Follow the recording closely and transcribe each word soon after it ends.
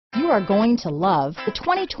are going to love the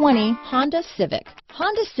 2020 Honda Civic.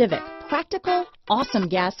 Honda Civic, practical, awesome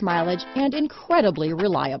gas mileage, and incredibly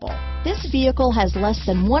reliable. This vehicle has less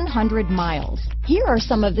than 100 miles. Here are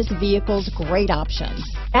some of this vehicle's great options: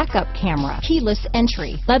 backup camera, keyless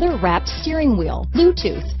entry, leather-wrapped steering wheel,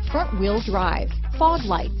 Bluetooth, front-wheel drive, fog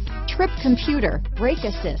lights, trip computer, brake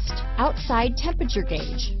assist, outside temperature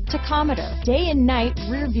gauge, tachometer, day and night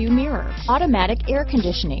rear view mirror, automatic air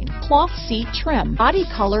conditioning, cloth seat trim, body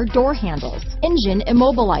color door handles, engine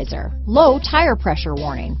immobilizer, low tire pressure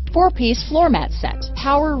warning, 4-piece floor mat set,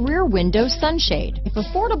 power rear window sunshade. If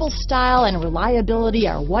affordable style and reliability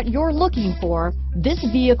are what you're looking for, this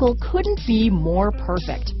vehicle couldn't be more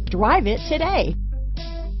perfect. Drive it today.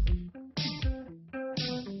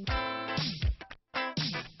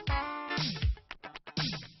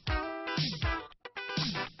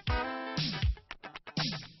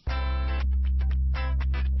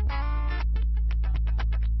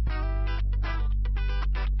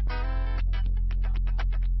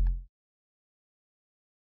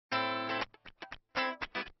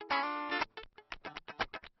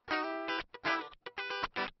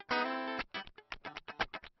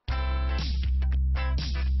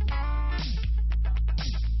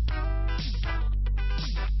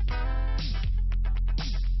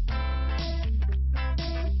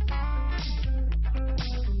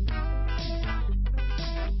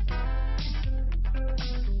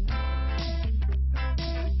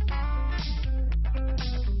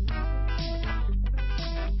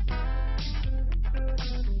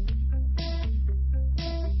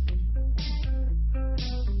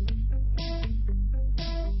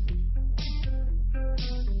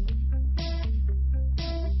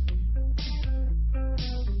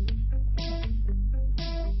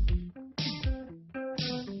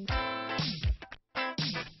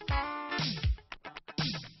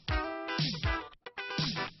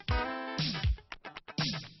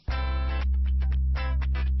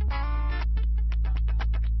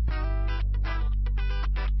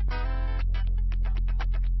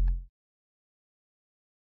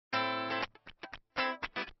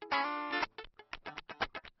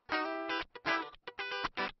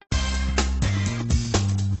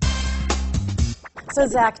 So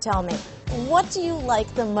Zach, tell me, what do you like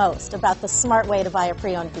the most about the smart way to buy a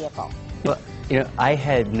pre-owned vehicle? Well, I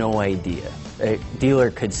had no idea a dealer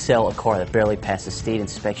could sell a car that barely passed the state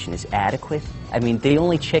inspection as adequate. I mean, they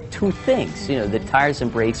only check 2 things. The tires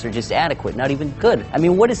and brakes are just adequate, not even good. I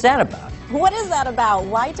mean, what is that about? What is that about?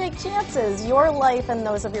 Why take chances? Your life and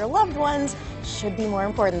those of your loved ones should be more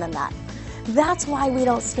important than that. That's why we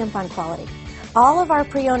don't skimp on quality. All of our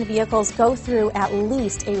pre-owned vehicles go through at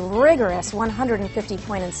least a rigorous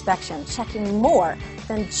 150-point inspection, checking more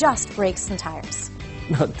than just brakes and tires.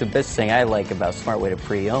 The best thing I like about Smart Way to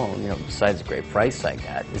Pre-Own, besides the great price I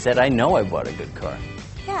got, is that I know I bought a good car.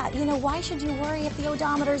 Yeah, why should you worry if the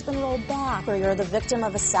odometer's been rolled back, or you're the victim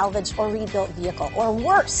of a salvaged or rebuilt vehicle, or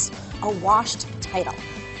worse, a washed title?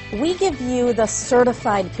 We give you the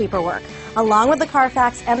certified paperwork, along with the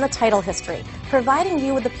Carfax and the title history, providing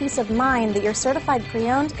you with the peace of mind that your certified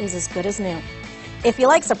pre-owned is as good as new. If you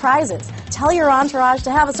like surprises, tell your entourage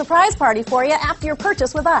to have a surprise party for you after your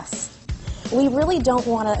purchase with us. We really don't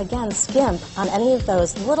want to, again, skimp on any of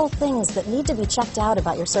those little things that need to be checked out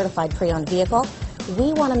about your certified pre-owned vehicle.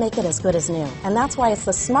 We want to make it as good as new, and that's why it's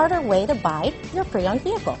the smarter way to buy your pre-owned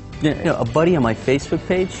vehicle. A buddy on my Facebook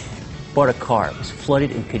page bought a car. It was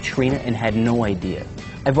flooded in Katrina and had no idea.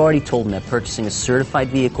 I've already told him that purchasing a certified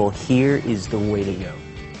vehicle here is the way to go.